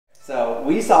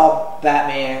we saw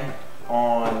Batman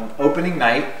on opening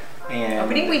night. And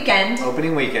opening weekend.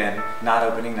 Opening weekend, not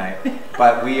opening night.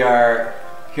 But we are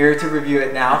here to review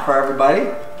it now for everybody.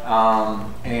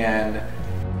 And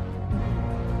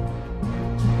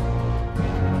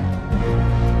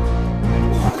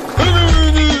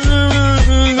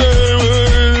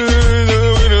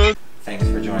thanks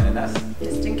for joining us.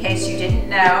 Just in case you didn't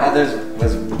know. Others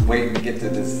was waiting to get to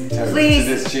this. Please.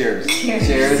 To this cheers.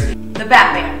 Cheers. The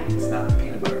Batman. It's not the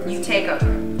peanut butter. You take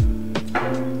over.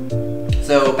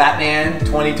 So Batman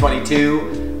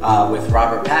 2022 with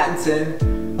Robert Pattinson.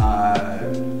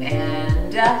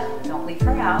 And don't leave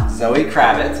her out. Zoe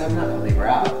Kravitz. I'm not gonna leave her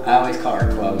out. I always call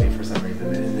her Chloe for some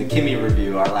reason. In the Kimmy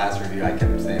review, our last review, I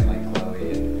kept saying like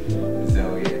Chloe and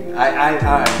Zoe. And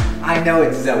I know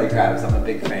it's Zoe Kravitz. I'm a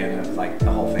big fan of like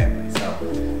the whole family. So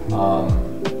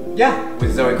yeah,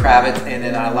 with Zoe Kravitz, and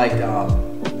then I liked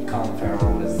Colin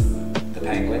Farrell was the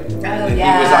Penguin. Oh and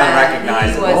yeah, he was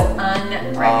unrecognizable. He was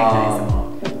unrecognizable.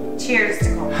 Cheers to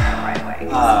Colin Farrell right away. He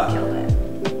killed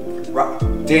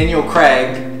it. Daniel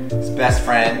Craig's best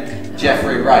friend,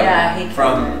 Jeffrey Wright,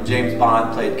 from James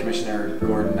Bond, played Commissioner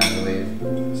Gordon, I believe.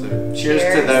 So cheers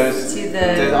to those,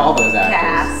 to all those actors.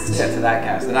 Cast. Yeah, to that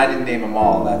cast. And I didn't name them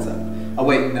all. That's a. Oh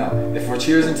wait, no. If we're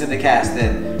cheersing to the cast,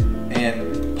 then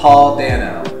and Paul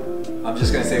Dano. I'm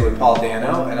just gonna say with Paul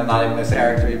Dano, and I'm not even gonna say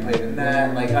character he played in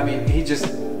that. Like, I mean, he just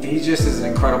is an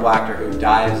incredible actor who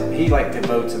dives. He like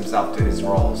devotes himself to his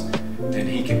roles, and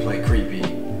he can play creepy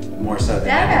more so than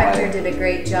that anybody. actor did a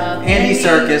great job. Andy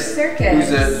Serkis,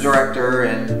 who's a director,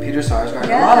 and Peter Sarsgaard.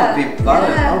 Yeah. A lot of people.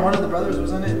 One of the brothers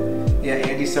was in it. Yeah,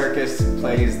 Andy Serkis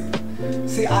plays.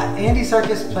 See, Andy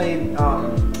Serkis played.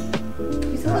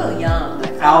 He's a little young.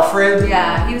 Alfred.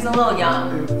 Yeah, he was a little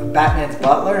young. Batman's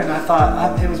butler, and I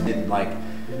thought he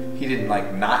didn't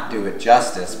like not do it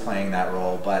justice playing that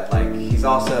role, but like he's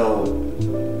also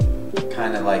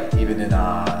kind of like even in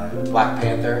Black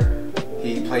Panther,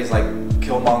 he plays like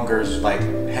Killmonger's like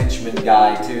henchman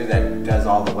guy too that does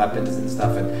all the weapons and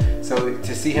stuff, and so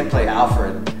to see him play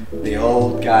Alfred, the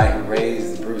old guy who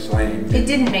raised Bruce Wayne, it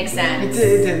didn't make sense.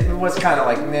 It was kind of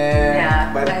like nah.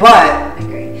 Yeah, but I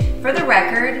agree. For the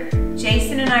record,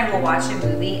 Jason and I will watch a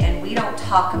movie and we don't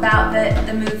talk about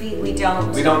the movie. We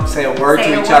don't say a word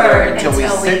to each other until we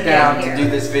sit down to do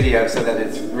this video, so that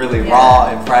it's really raw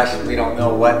and fresh. We don't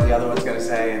know what the other one's going to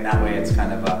say, and that way it's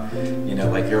kind of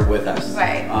like you're with us.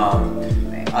 Right.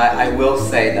 I will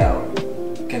say though,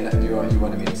 you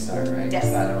wanted me to start, right? Yes.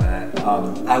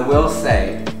 I will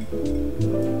say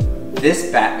this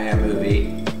Batman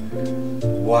movie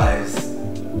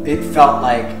it felt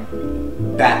like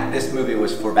this movie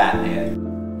was for Batman.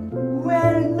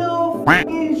 Well, no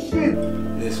f***ing shit.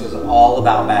 This was all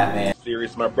about Batman.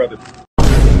 Serious, my brother.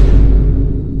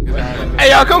 Hey,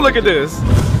 y'all, come look at this.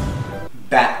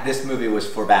 This movie was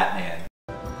for Batman.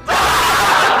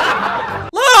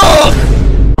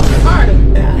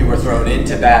 You were thrown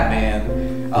into Batman.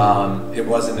 It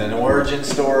wasn't an origin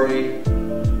story.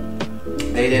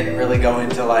 They didn't really go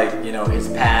into his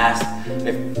past.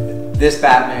 If this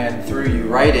Batman threw you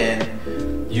right in,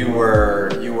 you were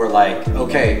like,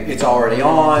 okay, it's already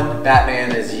on.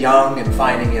 Batman is young and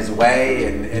finding his way,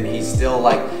 and he's still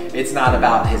like, it's not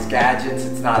about his gadgets.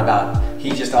 It's not about,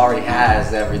 he just already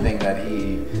has everything that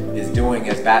he is doing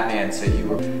as Batman. So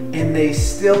and they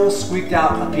still squeaked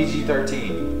out a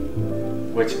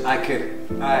PG-13, which I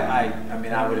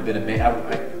mean, I would have been amazed.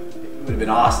 It would have been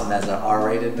awesome as an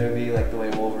R-rated movie, like the way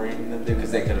Wolverine and them do,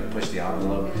 because they could have pushed the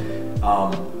envelope.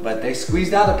 But they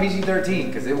squeezed out a PG-13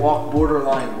 because it walked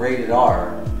borderline rated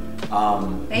R.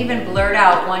 They even blurred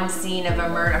out one scene of a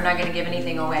murder. I'm not going to give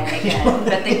anything away again,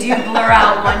 but they do blur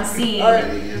out one scene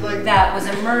that was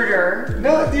a murder.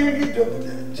 No, dude,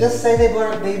 just say they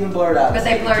even blurred out. But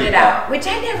they blurred it out, which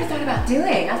I never thought about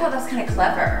doing. I thought that was kind of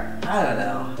clever. I don't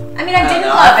know. I mean, I didn't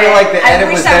love it. I feel like the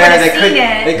edit was there.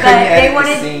 They couldn't edit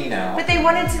the scene out. But they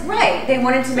wanted to, they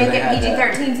wanted to make it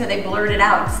PG-13, so they blurred it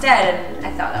out instead, and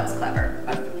I thought that was clever.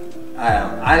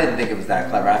 I didn't think it was that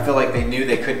clever. I feel like they knew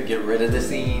they couldn't get rid of the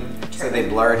scene, so they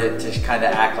blurred it to kind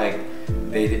of act like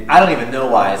they did. I don't even know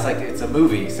why. It's like, it's a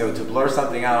movie, so to blur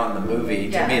something out in the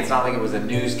movie, to me, it's not like it was a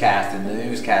newscast and the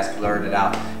newscast blurred it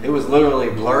out. It was literally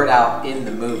blurred out in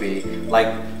the movie.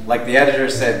 Like the editor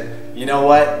said, you know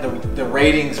what? The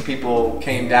ratings people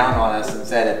came down on us and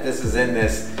said, if this is in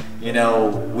this, we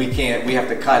have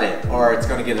to cut it or it's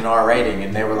going to get an R rating.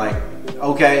 And they were like,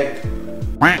 okay,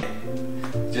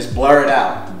 just blur it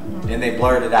out. And they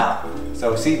blurred it out.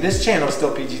 So see, this channel is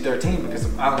still PG-13 because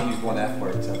I only used one F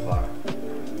word so far.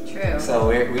 True. true. So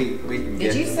we can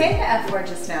get. Did you say the F word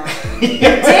just now? You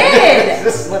did!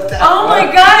 Just slipped out. Oh my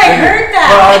god, I heard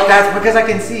that! Well, that's because I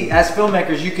can see, as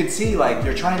filmmakers, you can see like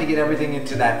you're trying to get everything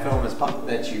into that film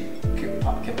that you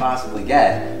can possibly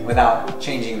get without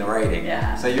changing the rating.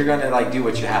 Yeah. So you're gonna like do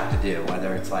what you have to do,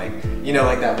 whether it's like, you know,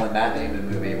 like that one Matt Damon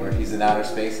movie where he's in outer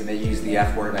space and they use the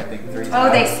F word, I think 3 times. Oh,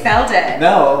 they spelled it.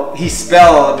 No, he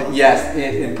spelled yes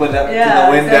and put it up to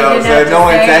the window so no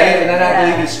one said it, and then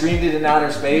I believe he screamed it in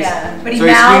outer space. Yeah, but he so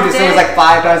he screamed it, so it was it. like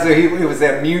 5 times. So it was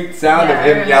that mute sound of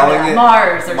him yelling it.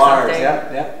 Mars or something.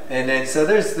 Yeah. And then so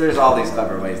there's all these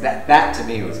clever ways. That to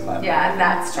me was clever. Yeah,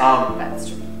 that's true. That's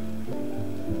true.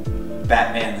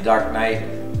 Batman: The Dark Knight.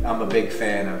 I'm a big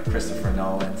fan of Christopher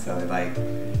Nolan, so like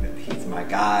he's my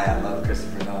guy. I love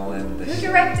Christopher Nolan. Who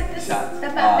directed this? Shots. The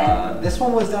Batman? This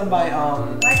one was done by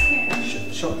Why can't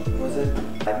was it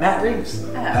Matt Reeves?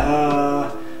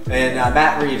 Oh. And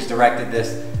Matt Reeves directed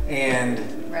this, and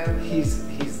Wrote. he's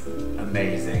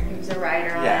amazing. He was a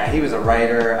writer on Yeah, it. he was a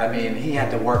writer. I mean, he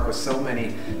had to work with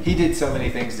he did so many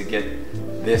things to get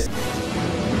this.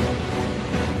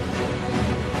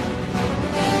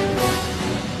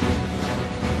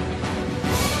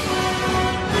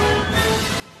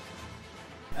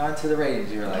 On to the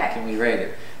ratings. You were like, Okay. can we rate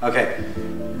it? Okay,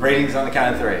 ratings on the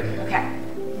count of 3. Okay.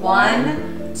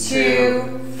 1,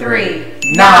 2, 3.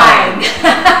 9. 9.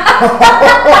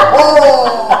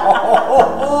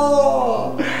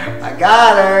 I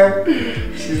got her.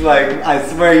 She's like, I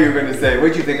swear you were gonna say.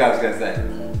 What'd you think I was gonna say?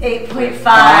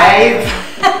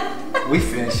 8.5. We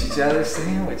finished each other's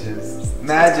sandwiches.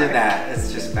 Imagine that.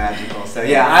 It's just magical. So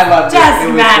yeah, I loved it. Just It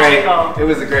was magical. great. It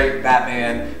was a great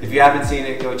Batman. If you haven't seen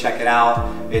it, go check it out.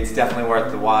 It's definitely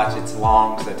worth the watch. It's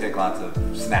long, so take lots of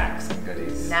snacks and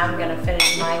goodies. Now I'm gonna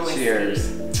finish my whiskey.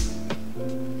 Cheers.